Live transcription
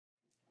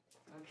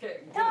Okay.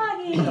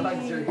 Doggy! The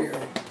bugs are here.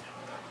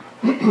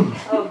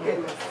 Oh,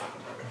 goodness.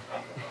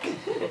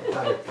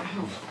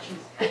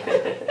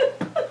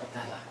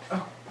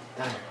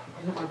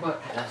 Look my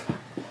butt.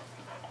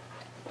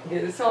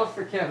 Yeah, this is all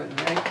for Kevin,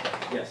 right?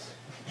 Yes.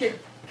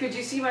 Could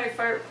you see my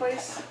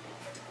fireplace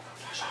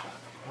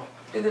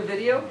in the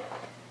video?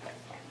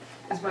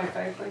 Is my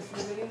fireplace in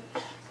the video?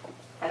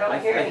 I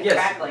don't hear any yes,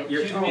 crackling.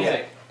 Cue the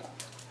music.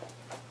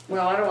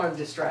 Well, I don't want to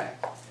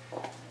distract.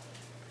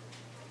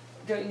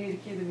 Don't you need to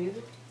cue the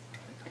music?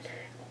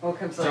 Oh,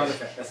 come Sound on.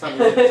 effect. That's not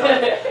music.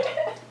 Sound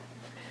effect.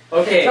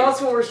 Okay, Tell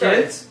us what we're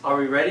starting. kids, are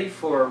we ready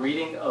for a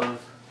reading of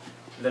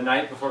The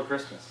Night Before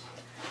Christmas?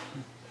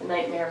 The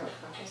Nightmare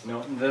Before Christmas.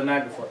 No, The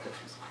Night Before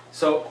Christmas.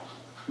 So,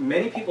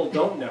 many people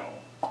don't know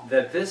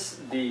that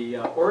the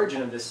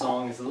origin of this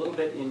song is a little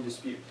bit in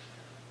dispute.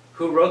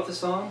 Who wrote the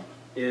song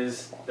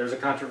there's a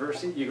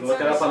controversy. You can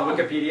look it up on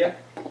Wikipedia,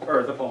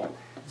 or the poem.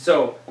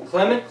 So,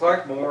 Clement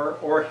Clark Moore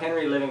or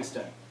Henry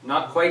Livingston.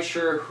 Not quite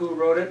sure who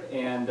wrote it,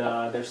 and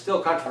there's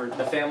still controversy.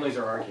 The families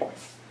are arguing.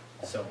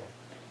 So,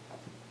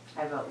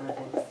 I vote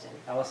Livingston.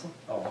 Allison?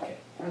 Oh, okay.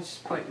 I was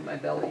just pointing my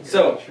belly here.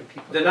 So, make sure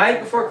people The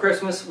Night Before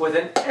Christmas with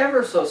an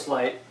ever so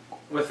slight,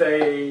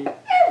 Macintosh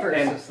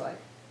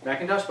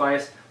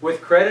bias,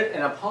 with credit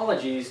and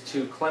apologies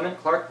to Clement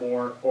Clark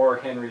Moore or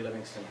Henry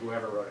Livingston,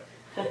 whoever wrote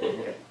it.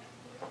 Okay.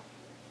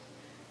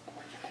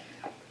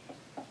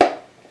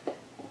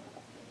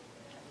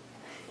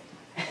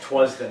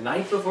 'Twas the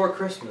night before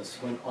Christmas,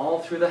 when all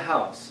through the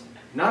house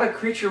not a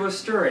creature was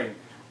stirring,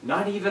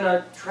 not even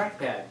a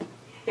trackpad.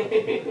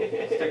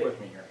 Stick with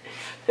me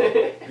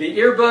here. The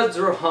earbuds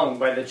were hung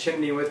by the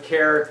chimney with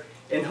care,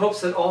 in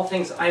hopes that all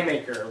things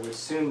eye-maker would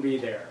soon be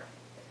there.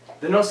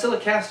 The Nosilla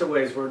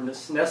castaways were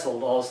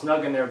nestled all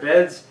snug in their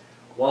beds,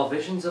 while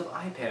visions of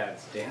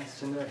iPads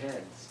danced in their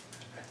heads.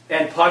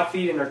 And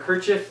Potfeet in her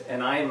kerchief,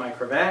 and I in my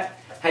cravat,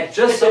 had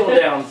just settled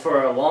down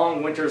for a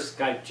long winter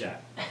Skype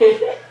chat.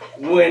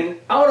 When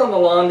out on the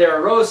lawn there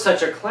arose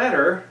such a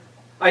clatter,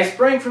 I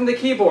sprang from the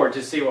keyboard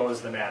to see what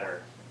was the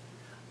matter.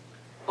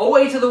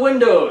 Away to the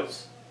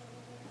windows!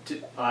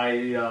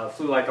 I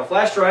flew like a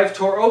flash drive,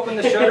 tore open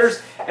the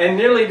shutters, and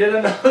nearly did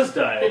a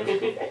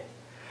nosedive.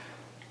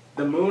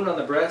 The moon on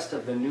the breast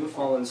of the new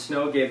fallen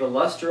snow gave the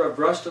luster of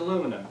brushed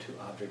aluminum to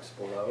objects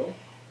below,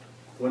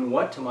 when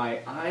what to my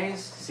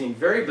eyes seemed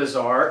very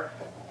bizarre,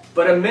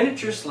 but a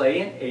miniature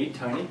sleigh and 8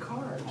 tiny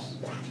cars.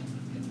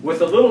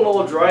 With a little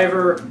old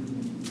driver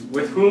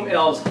with whom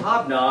elves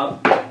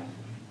hobnob,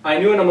 I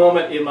knew in a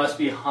moment it must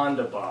be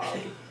Honda Bob.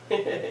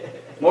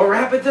 More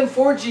rapid than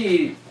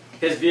 4G,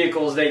 his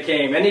vehicles they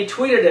came, and he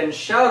tweeted and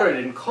shouted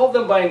and called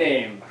them by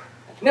name.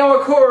 Now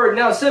Accord,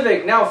 now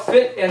Civic, now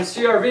Fit and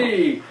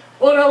CRV,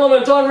 on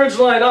Element, on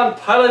Ridgeline, on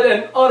Pilot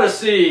and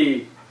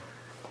Odyssey.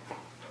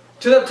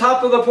 To the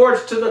top of the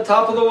porch, to the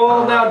top of the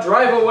wall, now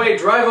drive away,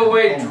 drive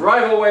away,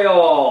 drive away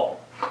all.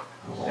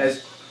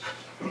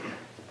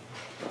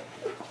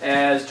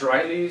 As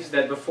dry leaves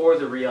that before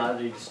the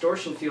reality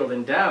distortion field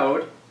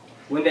endowed,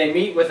 when they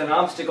meet with an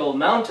obstacle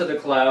mount to the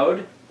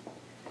cloud,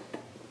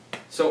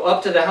 so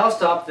up to the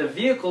housetop the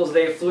vehicles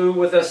they flew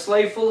with a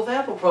sleigh full of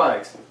Apple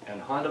products,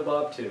 and Honda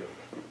Bob too.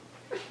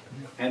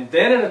 And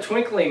then in a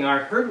twinkling I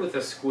heard with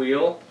a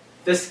squeal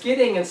the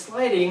skidding and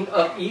sliding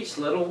of each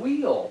little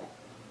wheel.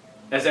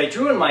 As I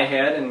drew in my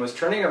head and was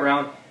turning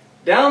around,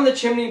 down the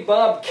chimney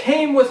Bob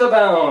came with a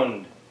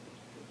bound.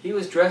 He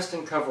was dressed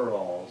in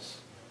coveralls,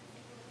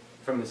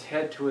 from his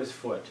head to his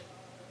foot,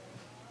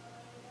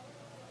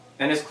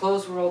 and his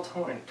clothes were all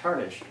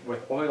tarnished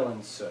with oil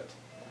and soot.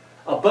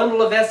 A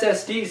bundle of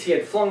SSDs he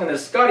had flung in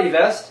his Scotty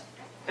vest,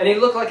 and he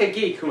looked like a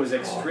geek who was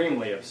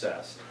extremely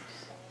obsessed.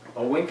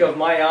 A wink of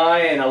my eye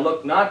and a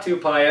look not too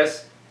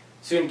pious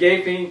soon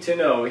gave me to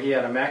know he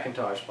had a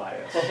Macintosh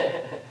bias.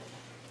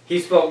 He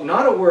spoke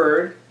not a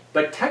word,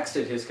 but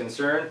texted his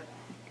concern,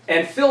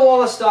 and filled all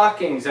the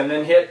stockings and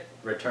then hit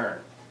return.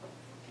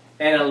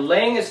 And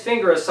laying his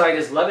finger aside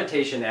his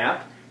levitation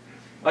app,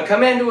 a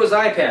command to his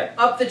iPad,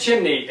 up the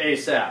chimney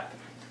ASAP.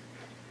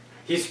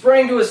 He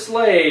sprang to his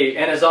sleigh,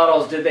 and his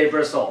autos did they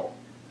bristle.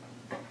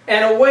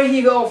 And away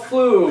he all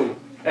flew,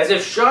 as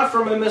if shot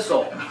from a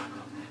missile.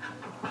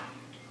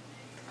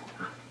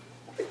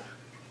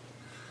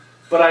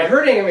 But I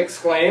heard him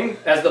exclaim,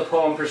 as the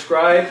poem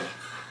prescribed,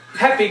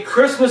 "Happy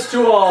Christmas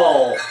to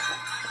all!"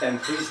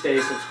 And please stay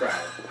subscribed.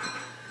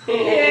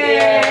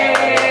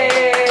 Yay!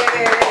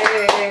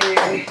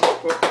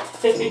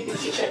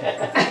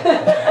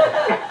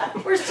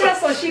 Where's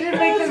Tesla? She didn't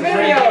make the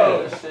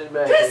video.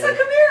 Tesla,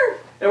 come here.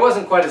 It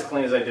wasn't quite as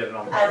clean as I did it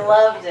on the I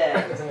loved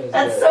it.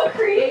 That's so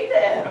creative.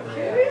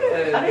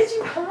 Yeah. How did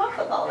you come up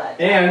with all that?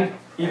 And,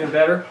 even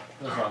better,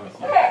 What's wrong with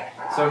you?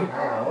 so,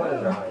 What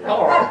is wrong with you?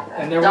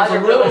 and there was a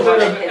little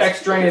bit of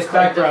extraneous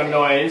background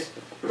noise.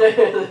 So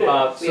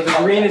the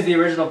green is the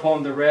original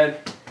poem, the red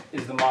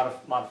is the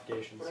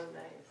modifications. Oh,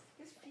 nice.